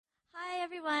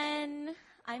everyone.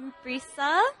 I'm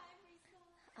Brissa.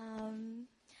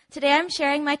 Today I'm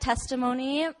sharing my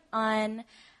testimony on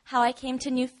how I came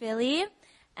to New Philly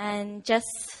and just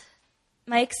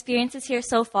my experiences here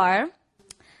so far.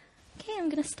 Okay, I'm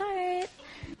going to start.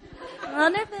 I'm a little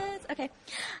nervous. Okay.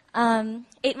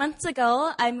 8 months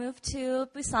ago, I moved to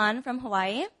Busan from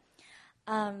Hawaii.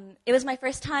 It was my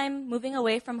first time moving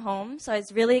away from home, so I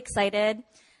was really excited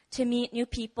to meet new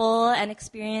people and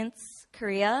experience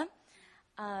Korea.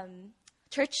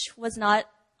 Church was not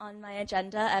on my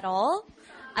agenda at all.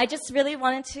 I just really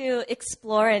wanted to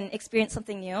explore and experience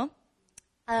something new.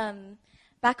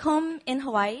 Back home in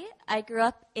Hawaii, I grew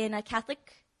up in a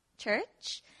Catholic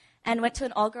church and went to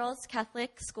an all-girls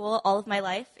Catholic school all of my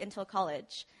life until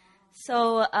college.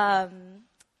 So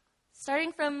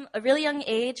starting from a really young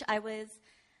age, I was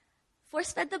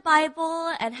force-fed the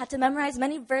Bible and had to memorize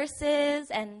many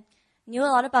verses and knew a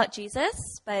lot about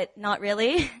Jesus, but not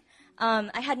really.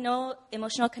 I had no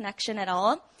emotional connection at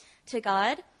all to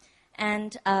God.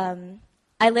 And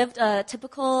I lived a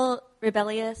typical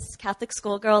rebellious Catholic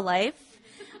schoolgirl life.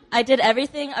 I did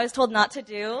everything I was told not to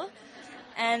do.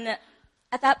 And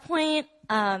at that point,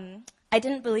 I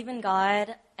didn't believe in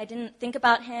God. I didn't think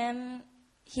about him.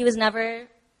 He was never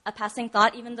a passing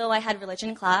thought, even though I had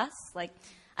religion class. Like,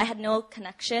 I had no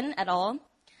connection at all.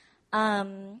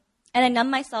 And I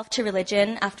numbed myself to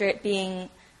religion after it being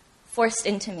forced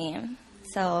into me.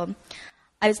 So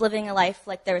I was living a life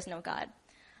like there was no God.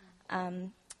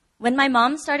 When my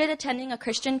mom started attending a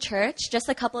Christian church just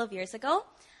a couple of years ago,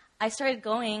 I started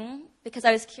going because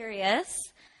I was curious.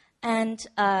 And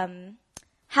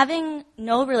having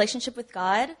no relationship with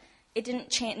God, it didn't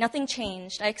change. Nothing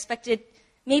changed. I expected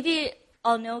maybe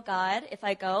I'll know God if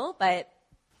I go, but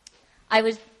I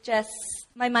was just,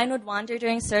 my mind would wander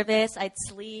during service. I'd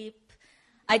sleep.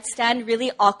 I'd stand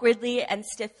really awkwardly and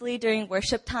stiffly during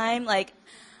worship time,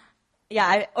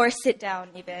 or sit down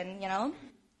even, you know?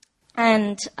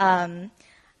 And I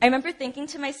remember thinking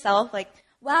to myself,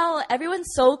 wow,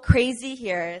 everyone's so crazy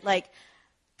here.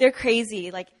 They're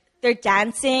crazy. They're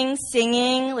dancing,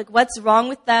 singing. What's wrong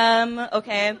with them?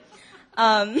 Okay.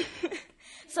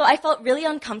 So I felt really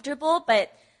uncomfortable,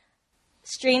 but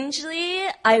strangely,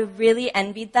 I really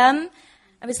envied them.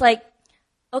 I was like,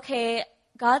 okay,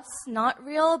 God's not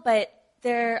real, but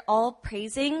they're all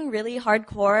praising really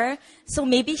hardcore, so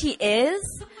maybe he is.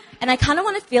 And I kind of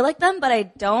want to feel like them, but I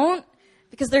don't,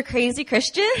 because they're crazy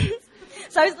Christians.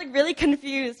 So I was really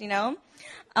confused, you know.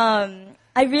 I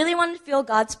really wanted to feel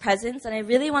God's presence, and I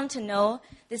really wanted to know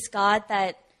this God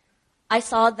that I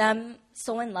saw them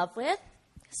so in love with.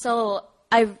 So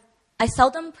I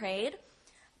seldom prayed,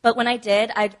 but when I did,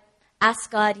 I'd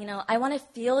ask God, I want to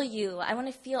feel you. I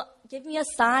want to give me a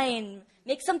sign,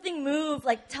 make something move,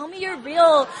 tell me you're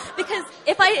real. Because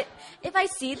if I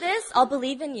see this, I'll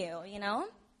believe in you, you know?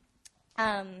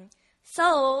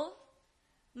 So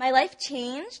my life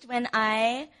changed when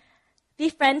I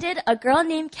befriended a girl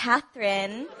named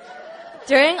Catherine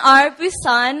during our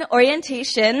Busan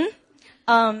orientation.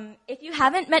 If you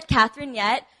haven't met Catherine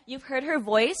yet, you've heard her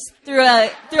voice through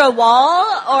a wall,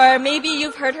 or maybe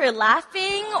you've heard her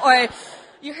laughing, or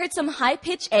you heard some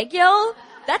high-pitched aegyo.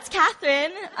 That's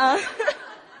Catherine.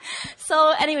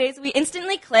 So anyways, we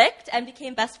instantly clicked and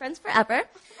became best friends forever.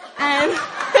 And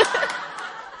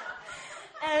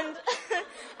and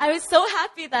I was so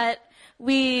happy that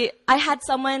I had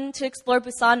someone to explore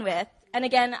Busan with. And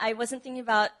again, I wasn't thinking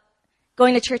about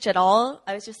going to church at all.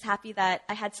 I was just happy that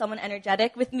I had someone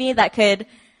energetic with me that could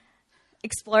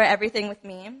explore everything with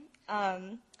me.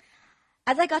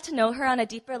 As I got to know her on a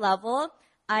deeper level,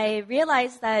 I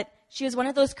realized that she was one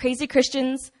of those crazy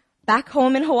Christians back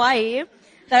home in Hawaii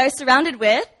that I was surrounded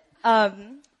with.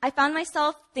 I found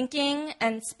myself thinking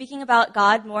and speaking about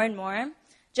God more and more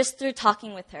just through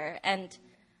talking with her. And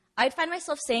I'd find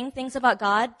myself saying things about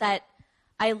God that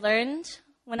I learned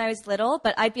when I was little,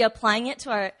 but I'd be applying it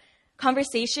to our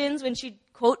conversations when she'd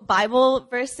quote Bible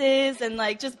verses and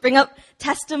just bring up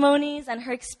testimonies and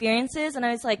her experiences. And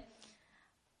I was like,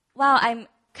 wow, I'm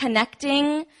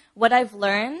connecting what I've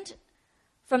learned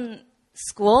from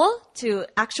school to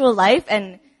actual life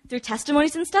and through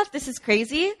testimonies and stuff. This is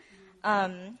crazy.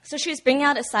 So she was bringing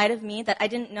out a side of me that I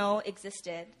didn't know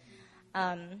existed.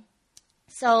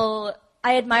 So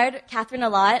I admired Catherine a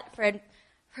lot for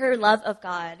her love of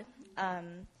God.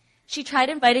 She tried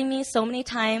inviting me so many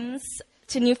times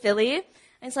to New Philly.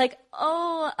 And it's like,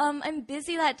 I'm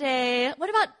busy that day. What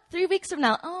about 3 weeks from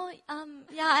now?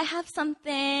 Yeah, I have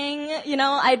something.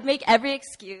 I'd make every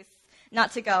excuse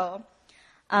not to go.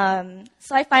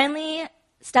 So I finally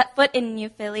stepped foot in New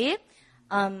Philly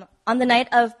on the night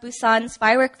of Busan's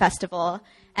firework festival.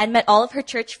 and met all of her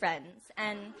church friends.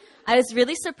 And I was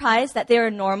really surprised that they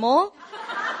were normal.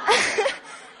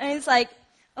 And it's like,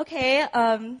 okay,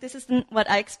 this isn't what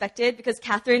I expected, because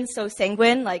Catherine's so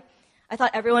sanguine. Like, I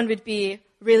thought everyone would be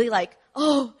really like,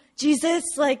 oh, Jesus,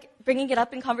 like bringing it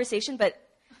up in conversation, but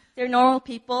they're normal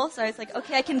people. So I was like,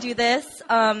 okay, I can do this.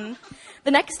 The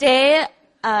next day,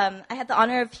 I had the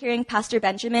honor of hearing Pastor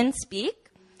Benjamin speak,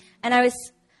 and I was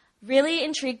really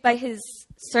intrigued by his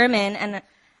sermon, and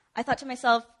I thought to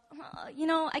myself,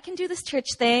 I can do this church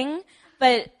thing.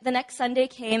 But the next Sunday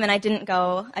came and I didn't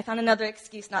go. I found another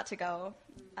excuse not to go.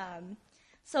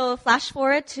 So flash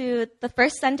forward to the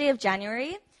first Sunday of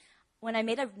January, when I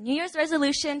made a New Year's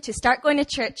resolution to start going to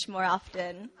church more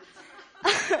often.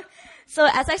 So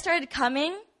as I started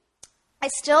coming, I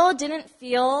still didn't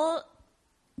feel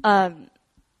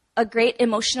a great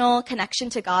emotional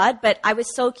connection to God, but I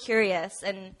was so curious,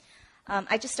 and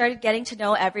I just started getting to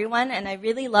know everyone, and I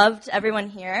really loved everyone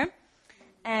here.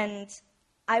 And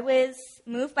I was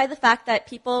moved by the fact that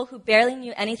people who barely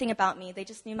knew anything about me, they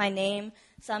just knew my name.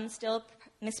 Some still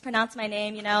mispronounce my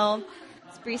name,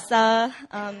 it's Brissa.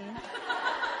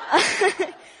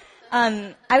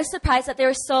 I was surprised that they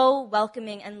were so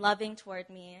welcoming and loving toward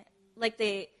me.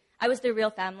 I was their real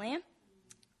family.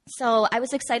 So I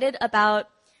was excited about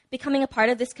becoming a part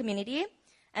of this community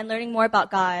and learning more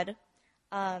about God.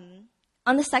 On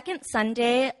the second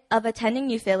Sunday of attending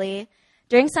New Philly,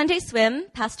 during Sunday swim,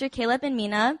 Pastor Caleb and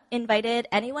Mina invited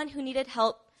anyone who needed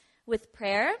help with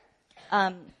prayer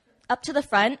up to the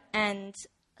front. And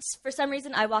for some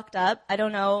reason, I walked up. I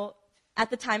don't know. At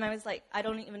the time, I was like, I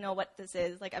don't even know what this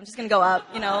is. Like, I'm just going to go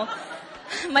up,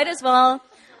 Might as well.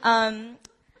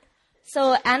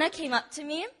 So Anna came up to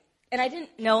me, and I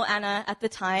didn't know Anna at the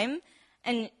time.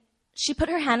 And she put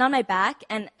her hand on my back,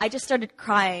 and I just started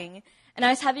crying. And I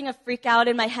was having a freak out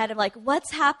in my head of like,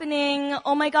 what's happening?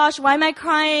 Oh my gosh, why am I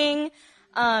crying?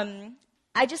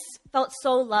 I just felt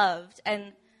so loved.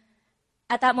 And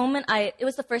at that moment, it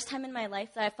was the first time in my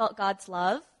life that I felt God's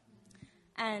love.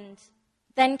 And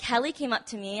then Kelly came up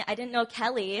to me. I didn't know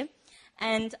Kelly.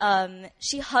 And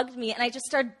she hugged me, and I just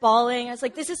started bawling. I was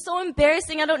like, this is so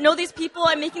embarrassing. I don't know these people.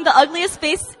 I'm making the ugliest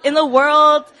face in the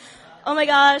world. Oh my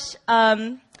gosh.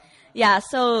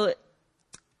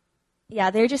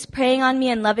 They were just praying on me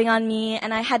and loving on me,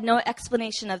 and I had no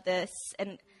explanation of this.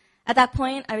 And at that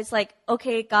point, I was like,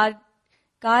 okay, God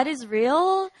is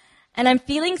real, and I'm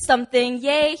feeling something.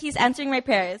 Yay, he's answering my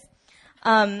prayers.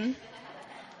 On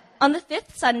the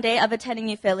fifth Sunday of attending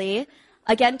New Philly,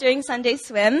 again during Sunday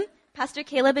swim, Pastor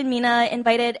Caleb and Mina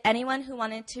invited anyone who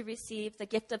wanted to receive the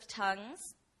gift of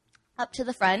tongues up to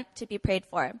the front to be prayed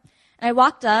for. And I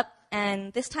walked up,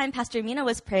 and this time Pastor Mina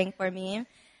was praying for me.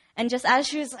 And just as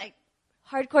she was like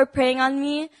hardcore praying on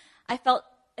me, I felt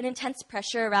an intense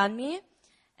pressure around me.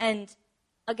 And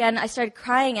again, I started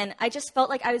crying, and I just felt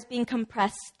like I was being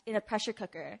compressed in a pressure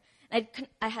cooker. And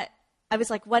I was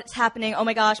like, what's happening? Oh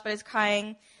my gosh, but I was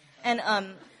crying. And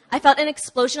I felt an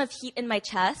explosion of heat in my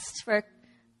chest for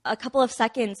a couple of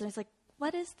seconds, and I was like,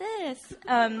 what is this?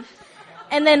 And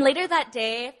then later that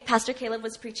day, Pastor Caleb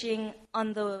was preaching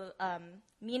on the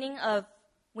meaning of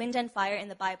wind and fire in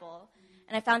the Bible.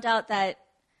 And I found out that,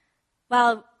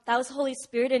 wow, that was the Holy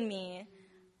Spirit in me.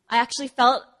 I actually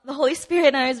felt the Holy Spirit,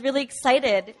 and I was really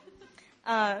excited.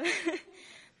 I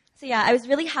was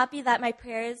really happy that my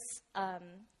prayers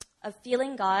of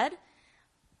feeling God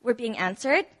were being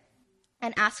answered,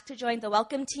 and asked to join the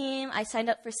welcome team. I signed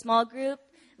up for small group,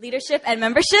 leadership, and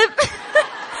membership.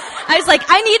 I was like,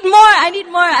 I need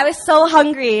more. I was so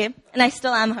hungry, and I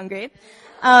still am hungry.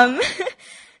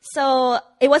 So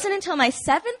it wasn't until my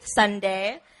seventh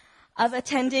Sunday of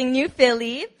attending New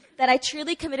Philly that I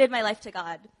truly committed my life to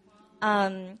God.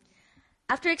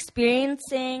 After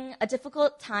experiencing a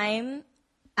difficult time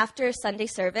after Sunday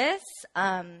service,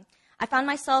 I found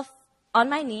myself on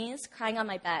my knees crying on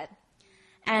my bed.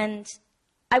 And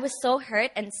I was so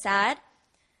hurt and sad.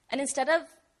 And instead of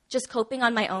just coping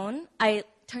on my own, I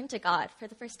turned to God for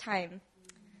the first time.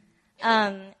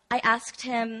 I asked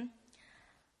him,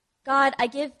 God, I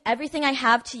give everything I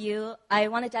have to you. I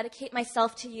want to dedicate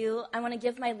myself to you. I want to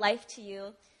give my life to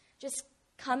you. Just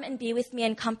come and be with me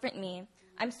and comfort me.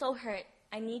 I'm so hurt.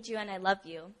 I need you and I love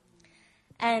you.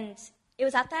 And it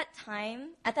was at that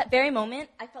time, at that very moment,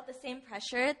 I felt the same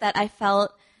pressure that I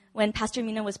felt when Pastor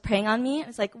Mina was praying on me. I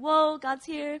was like, whoa, God's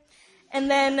here. And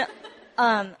then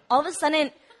all of a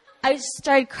sudden, I just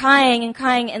started crying,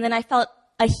 and then I felt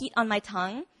a heat on my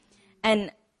tongue.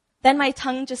 And then my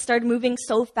tongue just started moving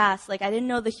so fast. Like, I didn't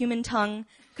know the human tongue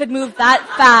could move that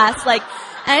fast. And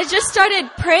I just started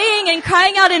praying and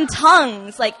crying out in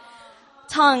tongues.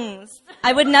 Tongues.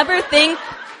 I would never think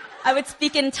I would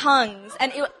speak in tongues,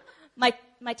 and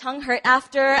my tongue hurt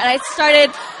after, and I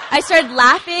started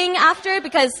laughing after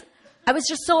because I was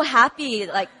just so happy.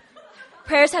 Like,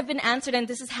 prayers have been answered, and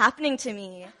this is happening to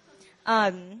me.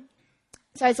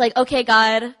 So I was like, okay,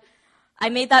 God, I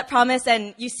made that promise,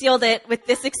 and you sealed it with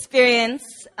this experience.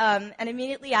 And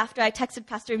immediately after, I texted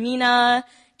Pastor Mina,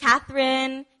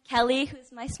 Catherine, Kelly,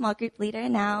 who's my small group leader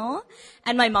now,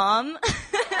 and my mom.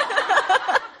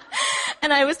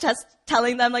 And I was just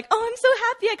telling them, like, oh, I'm so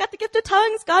happy. I got the gift of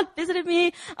tongues. God visited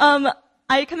me.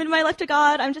 I committed my life to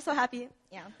God. I'm just so happy.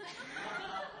 Yeah.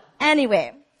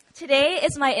 Anyway, today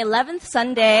is my 11th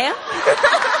Sunday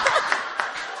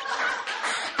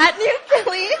at New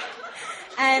Philly.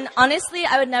 And honestly,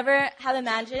 I would never have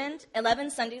imagined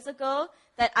 11 Sundays ago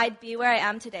that I'd be where I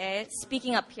am today,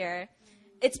 speaking up here.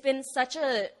 It's been such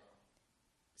a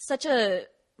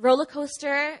roller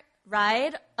coaster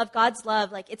ride of God's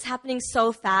love. Like, it's happening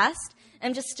so fast.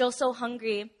 I'm just still so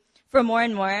hungry for more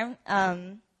and more.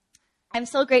 I'm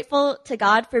so grateful to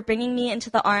God for bringing me into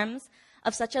the arms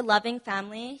of such a loving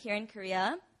family here in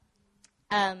Korea.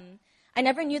 I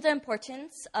never knew the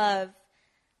importance of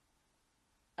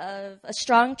a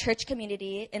strong church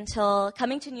community until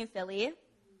coming to New Philly.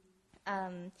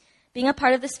 Being a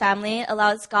part of this family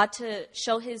allows God to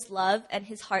show his love and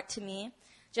his heart to me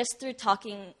just through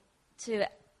talking to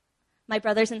my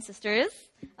brothers and sisters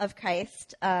of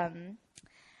Christ. And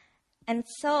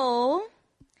so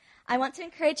I want to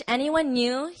encourage anyone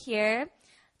new here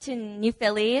to New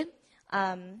Philly,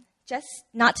 just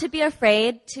not to be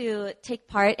afraid to take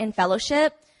part in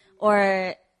fellowship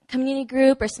or community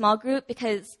group or small group,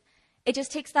 because it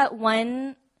just takes that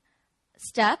one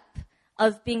step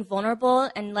of being vulnerable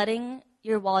and letting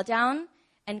your wall down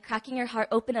and cracking your heart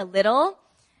open a little,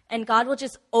 and God will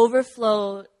just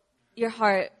overflow your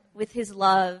heart with his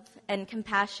love and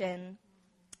compassion.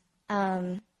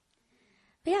 But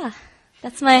yeah,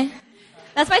 that's my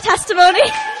testimony.